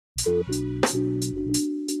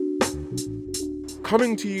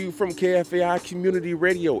Coming to you from KFAI Community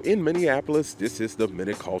Radio in Minneapolis, this is the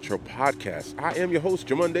Minute Culture Podcast. I am your host,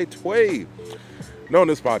 Jamonde Tway. Now on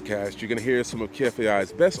this podcast, you're going to hear some of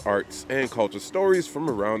KFAI's best arts and culture stories from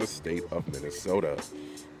around the state of Minnesota.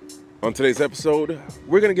 On today's episode,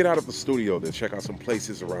 we're going to get out of the studio to check out some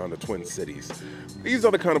places around the Twin Cities. These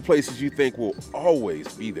are the kind of places you think will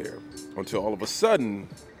always be there, until all of a sudden,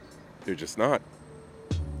 they're just not.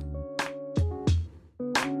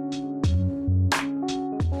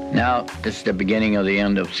 Now, this is the beginning of the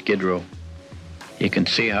end of Skid Row. You can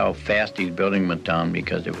see how fast these buildings went down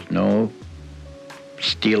because there was no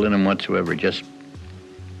steel in them whatsoever, just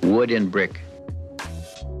wood and brick.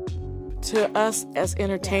 To us as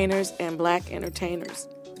entertainers and black entertainers,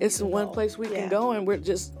 it's the one place we can go, and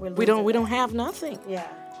we don't have nothing. Yeah.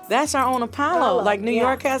 That's our own Apollo. Like New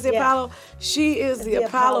York has the Apollo. She is the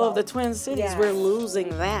Apollo of the Twin Cities. Yes. We're losing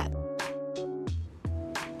that.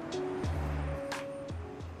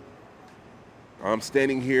 I'm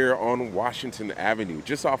standing here on Washington Avenue,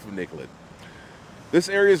 just off of Nicollet. This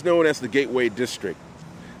area is known as the Gateway District,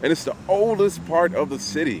 and it's the oldest part of the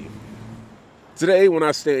city. Today, when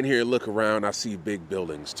I stand here and look around, I see big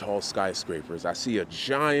buildings, tall skyscrapers. I see a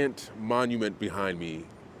giant monument behind me.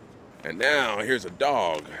 And now, here's a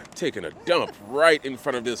dog taking a dump right in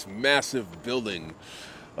front of this massive building.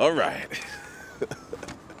 All right.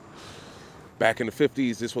 Back in the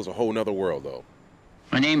 50s, this was a whole nother world, though.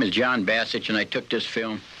 My name is John Bassich, and I took this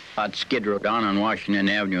film at Skid Row down on Washington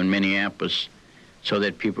Avenue in Minneapolis so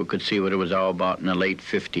that people could see what it was all about in the late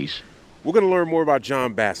 50s. We're going to learn more about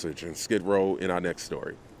John Bassich and Skid Row in our next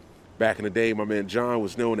story. Back in the day, my man John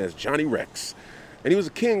was known as Johnny Rex, and he was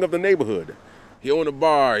a king of the neighborhood. He owned a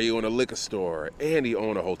bar, he owned a liquor store, and he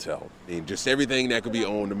owned a hotel. I mean, just everything that could be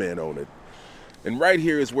owned, the man owned it. And right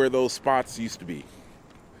here is where those spots used to be.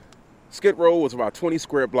 Skid Row was about 20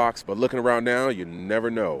 square blocks, but looking around now, you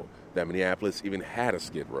never know that Minneapolis even had a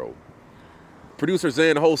Skid Row. Producer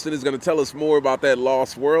Zan Holston is going to tell us more about that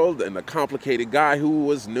lost world and the complicated guy who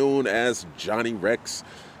was known as Johnny Rex.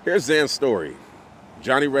 Here's Zan's story,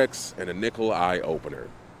 Johnny Rex and a nickel eye opener.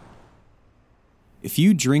 If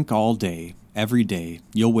you drink all day, every day,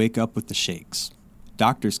 you'll wake up with the shakes.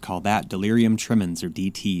 Doctors call that delirium tremens or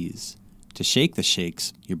DTs. To shake the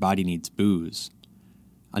shakes, your body needs booze.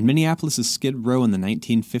 On Minneapolis' Skid Row in the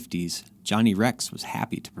 1950s, Johnny Rex was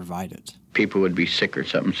happy to provide it. People would be sick or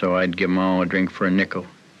something, so I'd give them all a drink for a nickel.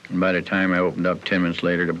 And by the time I opened up 10 minutes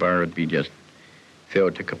later, the bar would be just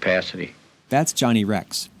filled to capacity. That's Johnny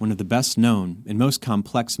Rex, one of the best known and most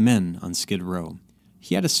complex men on Skid Row.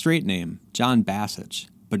 He had a straight name, John Bassich,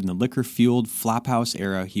 but in the liquor-fueled flophouse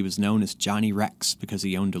era, he was known as Johnny Rex because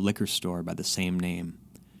he owned a liquor store by the same name.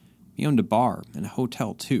 He owned a bar and a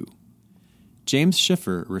hotel, too. James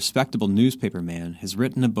Schiffer, a respectable newspaper man, has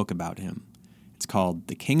written a book about him. It's called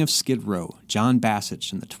The King of Skid Row, John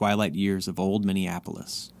Bassich in the Twilight Years of Old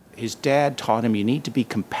Minneapolis. His dad taught him you need to be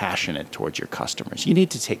compassionate towards your customers. You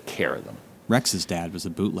need to take care of them. Rex's dad was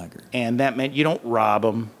a bootlegger. And that meant you don't rob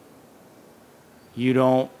them. You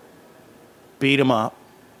don't beat them up.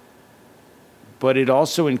 But it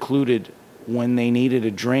also included when they needed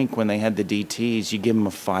a drink, when they had the DTs, you give them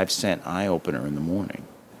a 5-cent eye-opener in the morning.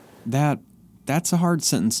 That's a hard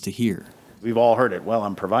sentence to hear. We've all heard it. Well,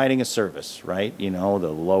 I'm providing a service, right? You know,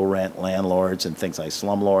 the low-rent landlords and things like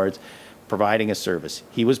slumlords, providing a service.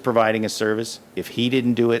 He was providing a service. If he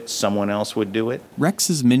didn't do it, someone else would do it.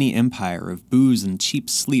 Rex's mini empire of booze and cheap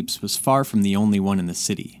sleeps was far from the only one in the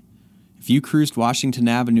city. If you cruised Washington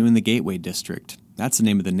Avenue in the Gateway District, that's the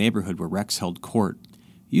name of the neighborhood where Rex held court,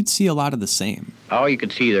 you'd see a lot of the same. All you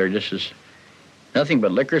could see there, this is nothing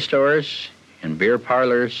but liquor stores and beer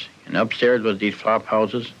parlors, and upstairs was these flop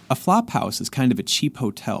houses. A flop house is kind of a cheap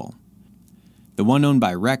hotel. The one owned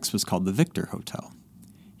by Rex was called the Victor Hotel.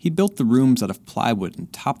 He built the rooms out of plywood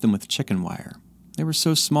and topped them with chicken wire. They were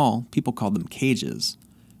so small, people called them cages.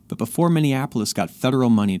 But before Minneapolis got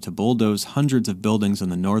federal money to bulldoze hundreds of buildings on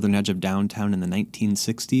the northern edge of downtown in the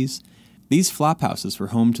 1960s, these flop houses were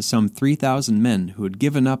home to some 3,000 men who had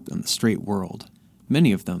given up on the straight world.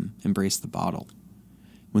 Many of them embraced the bottle.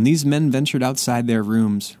 When these men ventured outside their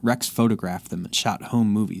rooms, Rex photographed them and shot home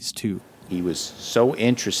movies, too. He was so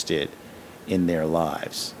interested in their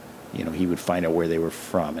lives. You know, he would find out where they were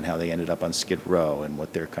from and how they ended up on Skid Row and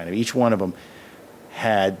what their kind of... Each one of them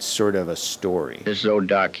had sort of a story. This is old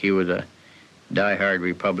Doc. He was a diehard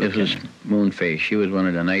Republican. This is Moonface. She was one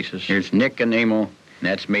of the nicest. Here's Nick and Amo. And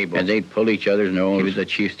that's Mabel. And they'd pull each other's nose. He was the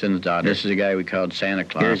chieftain's daughter. This is the guy we called Santa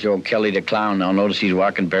Claus. Here's old Kelly the Clown. Now notice he's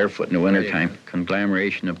walking barefoot in the wintertime.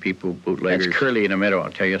 Conglomeration of people, bootleggers. That's Curly in the meadow.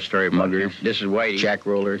 I'll tell you a story about muggers. This is Whitey. Jack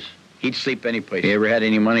rollers. He'd sleep any place. If you ever had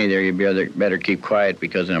any money there, you'd better keep quiet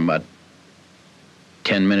because in about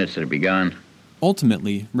 10 minutes it'd be gone.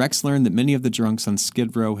 Ultimately, Rex learned that many of the drunks on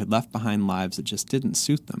Skid Row had left behind lives that just didn't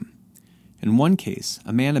suit them. In one case,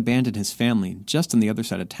 a man abandoned his family just on the other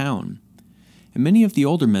side of town. And many of the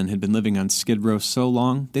older men had been living on Skid Row so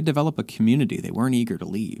long, they'd developed a community they weren't eager to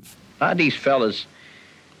leave. A lot of these fellas,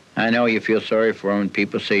 I know you feel sorry for them, and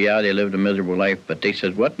people say, yeah, they lived a miserable life, but they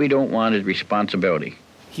said, what we don't want is responsibility.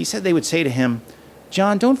 He said they would say to him,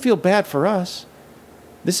 John, don't feel bad for us.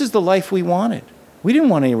 This is the life we wanted. We didn't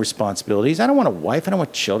want any responsibilities. I don't want a wife. I don't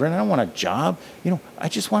want children. I don't want a job. I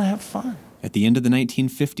just want to have fun. At the end of the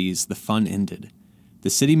 1950s, the fun ended. The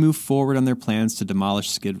city moved forward on their plans to demolish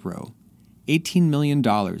Skid Row. $18 million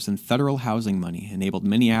in federal housing money enabled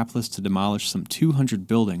Minneapolis to demolish some 200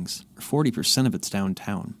 buildings, or 40% of its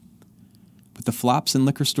downtown. With the flops and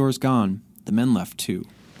liquor stores gone, the men left too.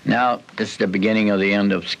 Now, this is the beginning of the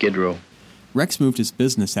end of Skid Row. Rex moved his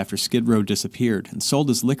business after Skid Row disappeared and sold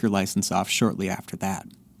his liquor license off shortly after that.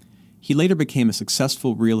 He later became a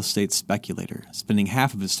successful real estate speculator, spending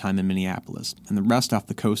half of his time in Minneapolis and the rest off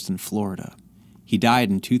the coast in Florida. He died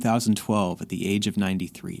in 2012 at the age of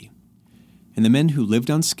 93. And the men who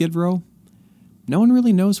lived on Skid Row? No one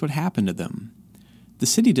really knows what happened to them. The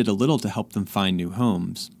city did a little to help them find new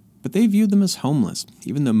homes, but they viewed them as homeless,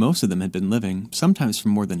 even though most of them had been living, sometimes for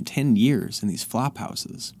more than 10 years, in these flop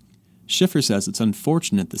houses. Schiffer says it's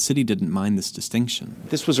unfortunate the city didn't mind this distinction.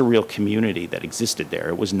 This was a real community that existed there.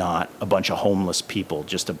 It was not a bunch of homeless people,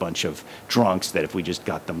 just a bunch of drunks that if we just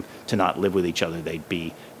got them to not live with each other, they'd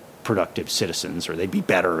be productive citizens or they'd be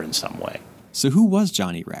better in some way. So who was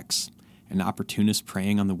Johnny Rex? An opportunist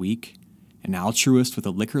preying on the weak? An altruist with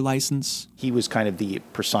a liquor license? He was kind of the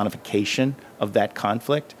personification of that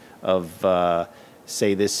conflict of,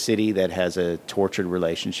 say, this city that has a tortured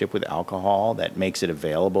relationship with alcohol that makes it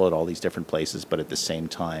available at all these different places, but at the same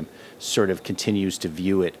time sort of continues to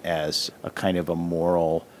view it as a kind of a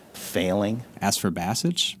moral failing. As for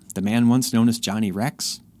Bassage, the man once known as Johnny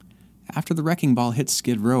Rex, after the wrecking ball hit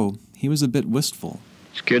Skid Row, he was a bit wistful.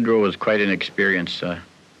 Skid Row was quite an experience,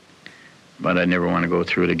 but I never want to go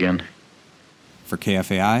through it again. For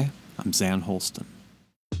KFAI, I'm Zan Holston.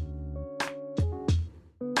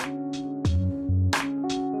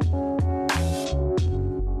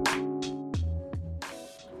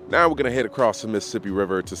 Now we're going to head across the Mississippi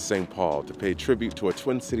River to St. Paul to pay tribute to a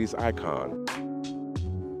Twin Cities icon.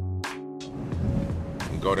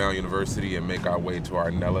 We go down University and make our way to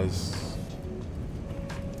Arnella's.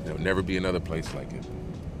 There'll never be another place like it.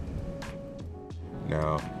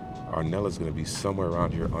 Now, Arnella's going to be somewhere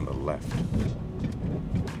around here on the left.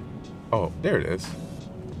 Oh, there it is.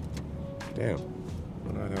 Damn.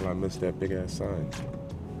 How the hell I missed that big-ass sign?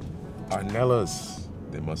 Arnella's.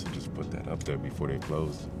 They must have just put that up there before they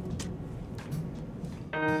closed.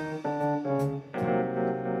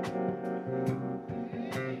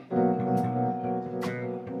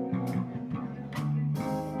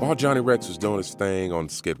 While Johnny Rex was doing his thing on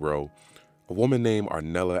Skid Row, a woman named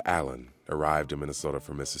Arnella Allen arrived in Minnesota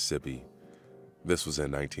from Mississippi. This was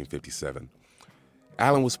in 1957.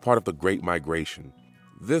 Allen was part of the Great Migration.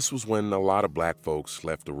 This was when a lot of black folks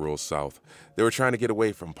left the rural South. They were trying to get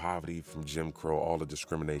away from poverty, from Jim Crow, all the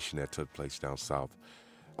discrimination that took place down South.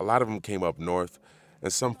 A lot of them came up north,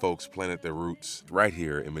 and some folks planted their roots right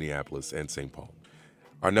here in Minneapolis and St. Paul.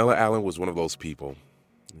 Arnella Allen was one of those people.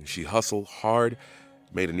 She hustled hard,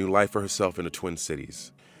 made a new life for herself in the Twin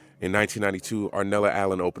Cities. In 1992, Arnella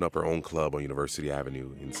Allen opened up her own club on University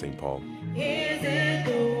Avenue in St. Paul. Is it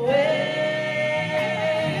the way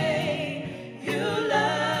you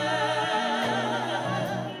love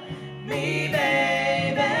me,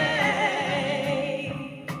 baby?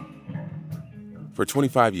 For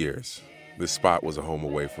 25 years, this spot was a home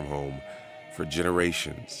away from home for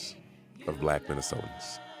generations of black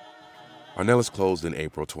Minnesotans. Arnella's closed in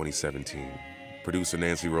April 2017. Producer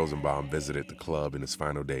Nancy Rosenbaum visited the club in its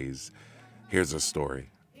final days. Here's her story.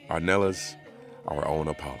 Arnella's, our own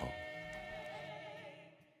Apollo.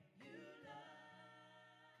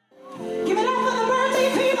 Give it up for the birthday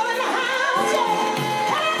people in the house,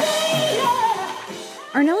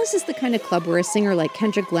 yeah. Arnella's is the kind of club where a singer like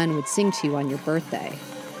Kendra Glenn would sing to you on your birthday.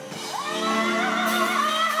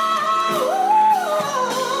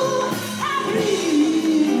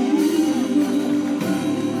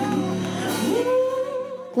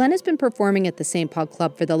 Glenn has been performing at the St. Paul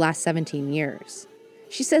Club for the last 17 years.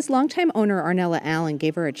 She says longtime owner Arnella Allen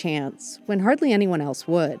gave her a chance when hardly anyone else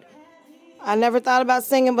would. I never thought about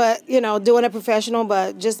singing, but, doing it professional,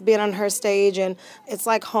 but just being on her stage, and it's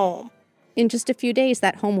like home. In just a few days,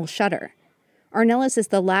 that home will shutter. Arnella's is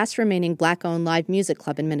the last remaining Black-owned live music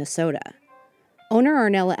club in Minnesota. Owner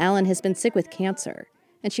Arnella Allen has been sick with cancer,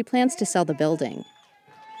 and she plans to sell the building.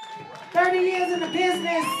 30 years in the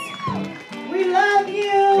business. We love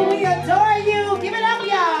you. We adore you. Give it up,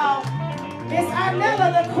 y'all. Miss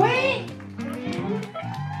Arnella, the queen.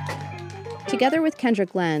 Together with Kendra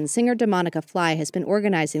Glenn, singer DeMonica Fly has been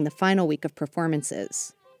organizing the final week of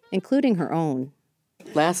performances, including her own.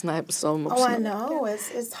 Last night was so emotional. Oh, I know.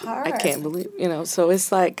 It's hard. I can't believe, so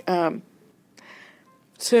it's like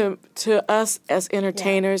to us as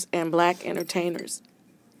entertainers and Black entertainers.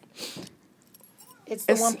 It's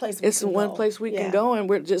the one place we It's can the one go. place we can go, and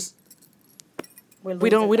we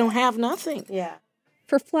don't have nothing. Yeah.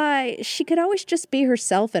 For Fly, she could always just be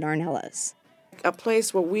herself at Arnella's. A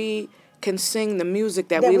place where we can sing the music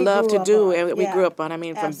that we love to do and we grew up on. I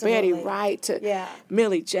mean, from Betty Wright to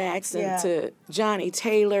Millie Jackson to Johnny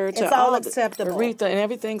Taylor to it's all acceptable. Aretha, and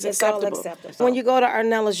everything's acceptable. All acceptable. When you go to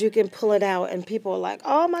Arnella's, you can pull it out, and people are like,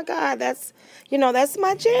 "Oh my God, that's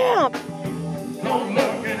my jam." Don't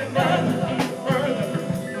look any further.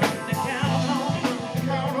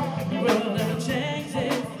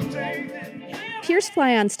 Here's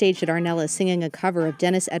Fly on stage at Arnella's singing a cover of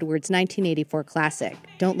Dennis Edwards' 1984 classic,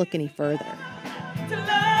 Don't Look Any Further. To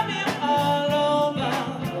love you all over.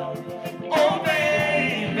 Oh,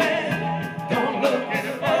 baby, don't look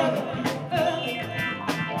any further.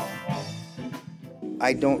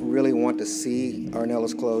 I don't really want to see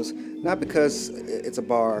Arnella's close, not because it's a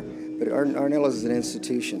bar, but Arnella's is an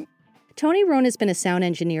institution. Tony Rohn has been a sound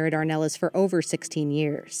engineer at Arnella's for over 16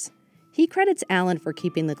 years. He credits Allen for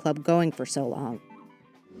keeping the club going for so long.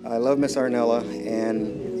 I love Miss Arnella,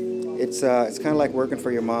 and it's kind of like working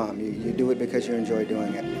for your mom. You do it because you enjoy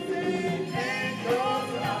doing it.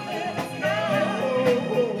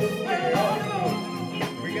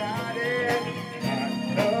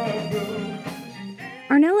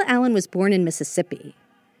 Arnella Allen was born in Mississippi.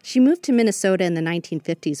 She moved to Minnesota in the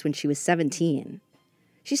 1950s when she was 17.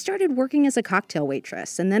 She started working as a cocktail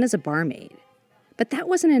waitress and then as a barmaid. But that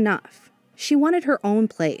wasn't enough. She wanted her own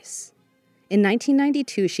place. In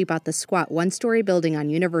 1992, she bought the squat one-story building on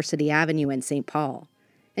University Avenue in St. Paul,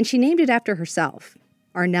 and she named it after herself,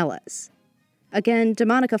 Arnella's. Again,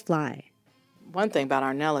 DeMonica Fly. One thing about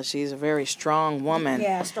Arnella, she's a very strong woman.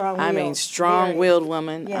 Yeah, strong-willed. I mean, strong-willed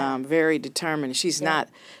woman, Yeah. Very determined. She's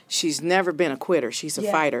never been a quitter. She's a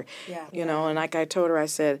fighter. Yeah. You know, and like I told her, I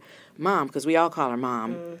said, Mom, because we all call her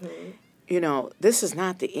Mom, this is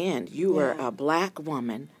not the end. You were a Black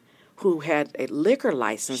woman who had a liquor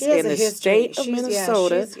license in the state of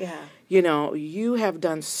Minnesota. You have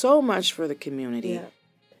done so much for the community. Yeah.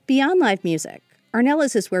 Beyond live music,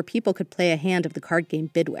 Arnella's is where people could play a hand of the card game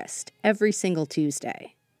Bidwist every single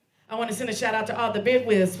Tuesday. I want to send a shout out to all the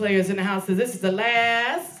Bidwist players in the house. So this is the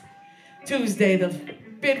last Tuesday, the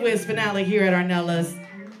Bidwist finale here at Arnella's.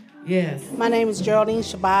 Yes. My name is Geraldine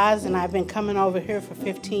Shabazz, and I've been coming over here for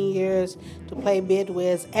 15 years to play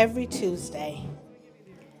Bidwist every Tuesday.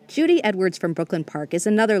 Judy Edwards from Brooklyn Park is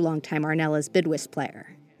another longtime Arnella's Bidwist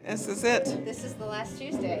player. This is it. This is the last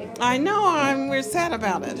Tuesday. I know, we're sad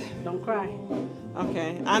about it. Don't cry.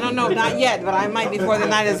 Okay, I don't know, not yet, but I might before the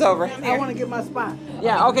night is over. I want to get my spot.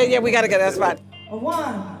 Yeah, okay, we got to get that spot.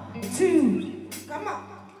 1, 2, come on.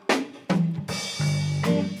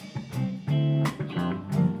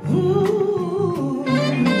 Ooh.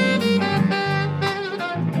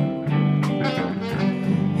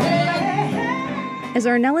 As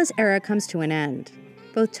Arnella's era comes to an end,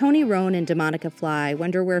 both Tony Rohn and DeMonica Fly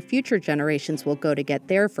wonder where future generations will go to get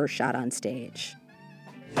their first shot on stage.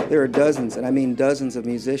 There are dozens, and I mean dozens of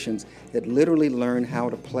musicians that literally learn how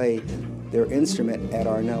to play their instrument at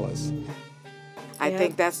Arnella's. I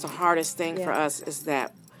think that's the hardest thing for us is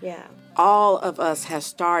that all of us have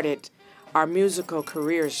started our musical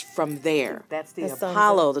careers from there. That's the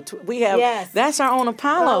Apollo. That's our own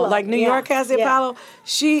Apollo. Like New York has the Apollo.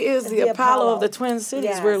 She is the Apollo of the Twin Cities.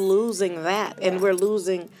 Yes. We're losing that, and we're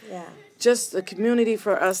losing just the community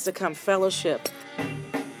for us to come fellowship.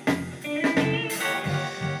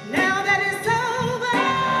 Now that it's over,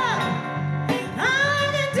 all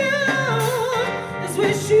I can do is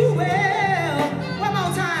wish you well. One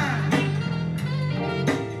more time.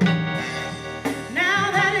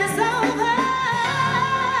 Now that it's over.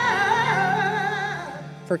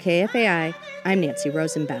 For KFAI, I'm Nancy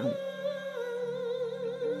Rosenbaum.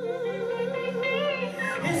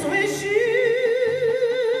 Is wish you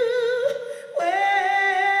well.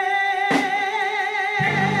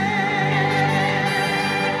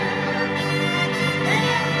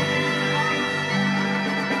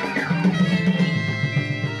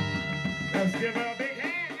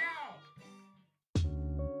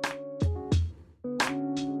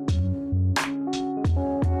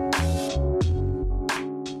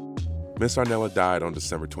 Miss Arnella died on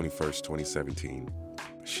December 21st, 2017.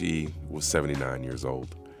 She was 79 years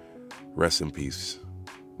old. Rest in peace,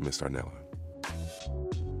 Miss Arnella.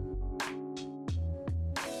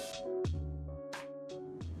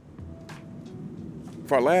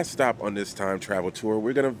 For our last stop on this time travel tour,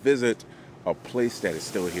 we're going to visit a place that is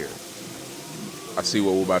still here. I see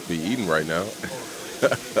what we're about to be eating right now.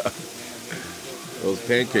 Those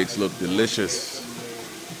pancakes look delicious.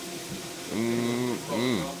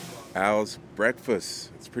 Al's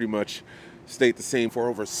Breakfast. It's pretty much stayed the same for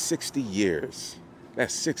over 60 years.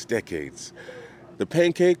 That's 6 decades. The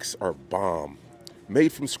pancakes are bomb,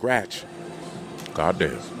 made from scratch.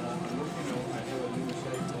 Goddamn.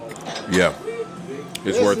 Yeah,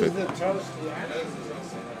 it's worth it.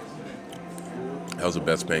 That was the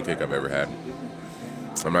best pancake I've ever had.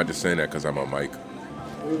 I'm not just saying that because I'm on mic.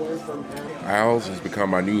 Al's has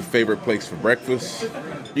become my new favorite place for breakfast.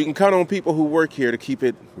 You can count on people who work here to keep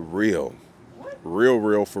it real.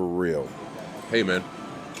 Real for real. Hey, man.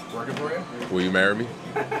 Working for you? Will you marry me?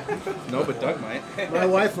 No, but Doug might. My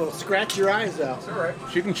wife will scratch your eyes out. It's all right.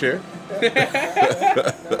 She can share.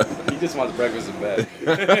 He just wants breakfast in bed.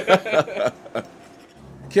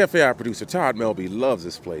 KFAI producer Todd Melby loves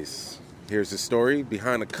this place. Here's the story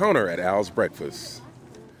behind the counter at Al's Breakfast.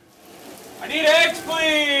 I need eggs,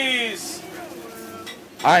 please!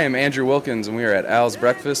 I am Andrew Wilkins, and we are at Al's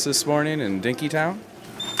Breakfast this morning in Dinkytown.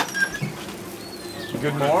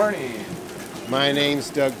 Good morning. My name's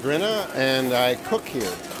Doug Brinna, and I cook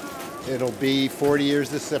here. It'll be 40 years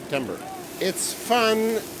this September. It's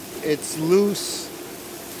fun. It's loose.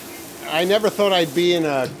 I never thought I'd be in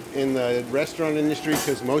the restaurant industry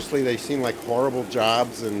because mostly they seem like horrible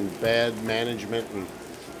jobs and bad management. And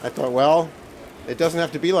I thought, well, it doesn't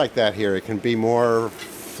have to be like that here. It can be more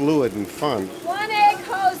fluid and fun. 1 egg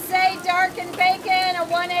Jose darkened bacon, a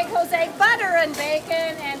 1 egg Jose butter and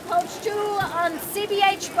bacon, and poached 2 on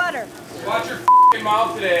CBH butter. Watch your f***ing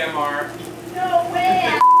mouth today, MR. No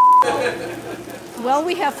way! Well,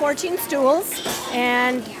 we have 14 stools,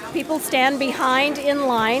 and people stand behind in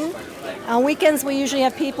line. On weekends, we usually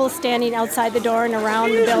have people standing outside the door and around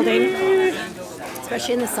the building,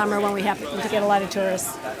 especially in the summer when we happen to get a lot of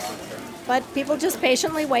tourists. But people just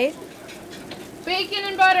patiently wait. Bacon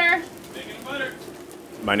and butter. Bacon and butter.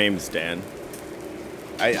 My name's Dan.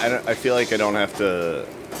 I feel like I don't have to,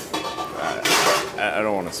 I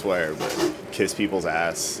don't want to swear, but kiss people's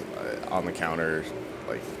ass on the counter.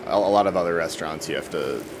 Like a lot of other restaurants, you have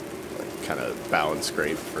to like, kind of bow and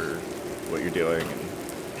scrape for what you're doing,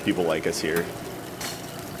 and people like us here.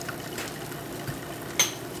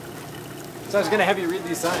 So I was going to have you read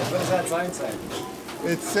these signs. What does that sign say?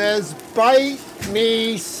 It says, "Bite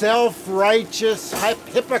me, self-righteous,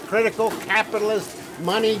 hypocritical, capitalist,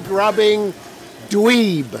 money-grubbing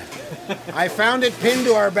dweeb." I found it pinned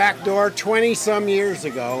to our back door 20-some years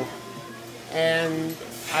ago, and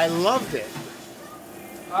I loved it.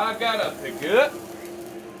 I gotta pick it up.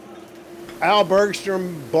 Al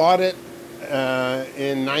Bergstrom bought it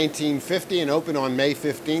in 1950 and opened on May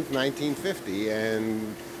 15th, 1950,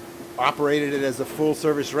 and operated it as a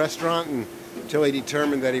full-service restaurant until he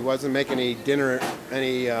determined that he wasn't making any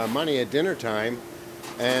money at dinner time,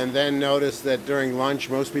 and then noticed that during lunch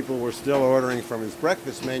most people were still ordering from his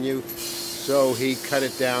breakfast menu, so he cut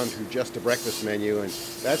it down to just a breakfast menu, and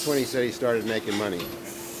that's when he said he started making money.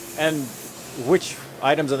 And which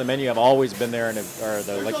items on the menu have always been there and are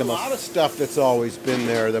the There's a lot of stuff that's always been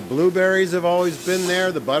there. The blueberries have always been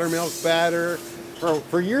there. The buttermilk batter.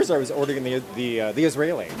 For years, I was ordering the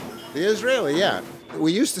Israeli. The Israeli, yeah.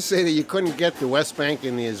 We used to say that you couldn't get the West Bank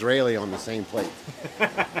and the Israeli on the same plate.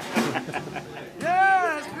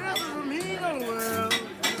 Yes, from Hilo World.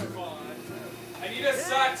 I need a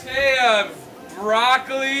saute of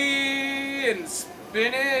broccoli and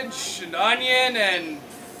spinach and onion and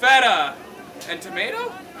feta. And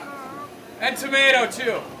tomato? And tomato,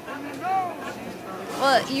 too.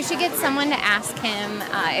 Well, you should get someone to ask him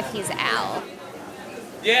if he's Al.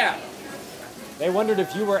 Yeah. They wondered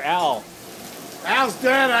if you were Al. Al's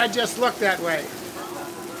dead, I just look that way.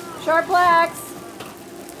 Short blacks.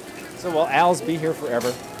 So will Al's be here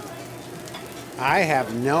forever? I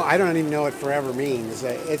don't even know what forever means.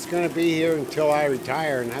 It's going to be here until I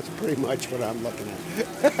retire, and that's pretty much what I'm looking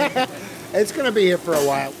at. It's going to be here for a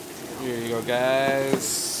while. Here you go,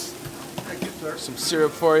 guys. Some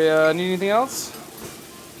syrup for you. Need anything else?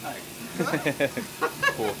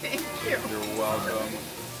 Cool. Thank you. You're welcome.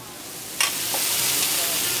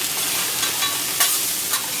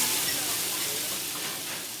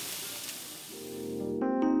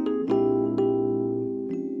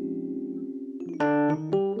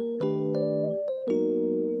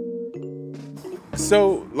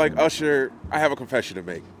 So, like Usher, I have a confession to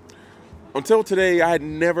make. Until today, I had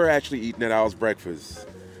never actually eaten at Al's Breakfast,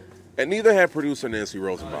 and neither had producer Nancy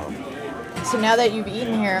Rosenbaum. So now that you've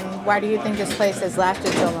eaten here, why do you think this place has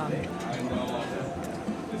lasted so long?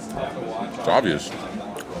 It's obvious.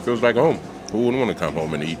 Feels like home. Who wouldn't want to come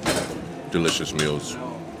home and eat delicious meals?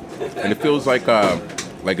 And it feels like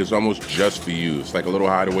it's almost just for you. It's like a little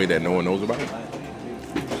hideaway that no one knows about.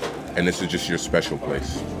 And this is just your special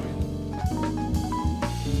place.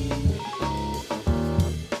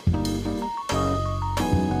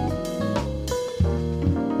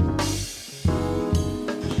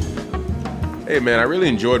 Hey man, I really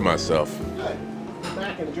enjoyed myself.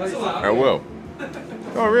 I will.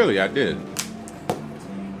 Oh really, I did.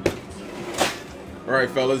 All right,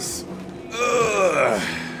 fellas.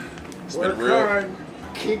 It's been real. Hard.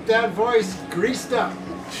 Keep that voice greased up.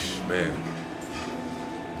 Man,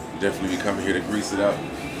 definitely be coming here to grease it up.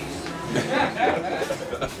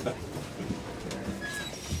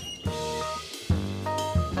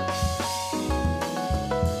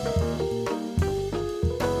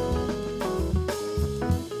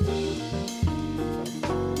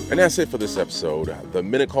 And that's it for this episode. The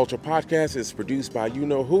Minute Culture Podcast is produced by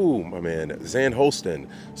you-know-who, my man Zan Holston,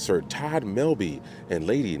 Sir Todd Melby, and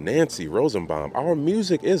Lady Nancy Rosenbaum. Our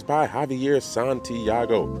music is by Javier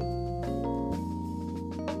Santiago.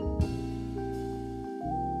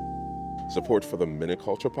 Support for the Minute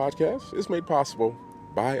Culture Podcast is made possible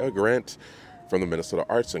by a grant from the Minnesota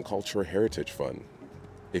Arts and Cultural Heritage Fund.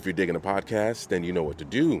 If you're digging the podcast, then you know what to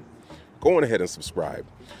do. Go on ahead and subscribe.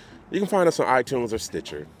 You can find us on iTunes or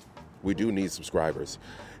Stitcher. We do need subscribers.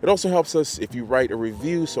 It also helps us if you write a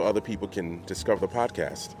review so other people can discover the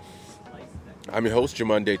podcast. I'm your host,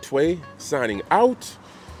 Jamonde Tway, signing out.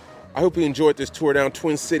 I hope you enjoyed this tour down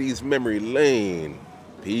Twin Cities memory lane.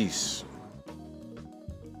 Peace.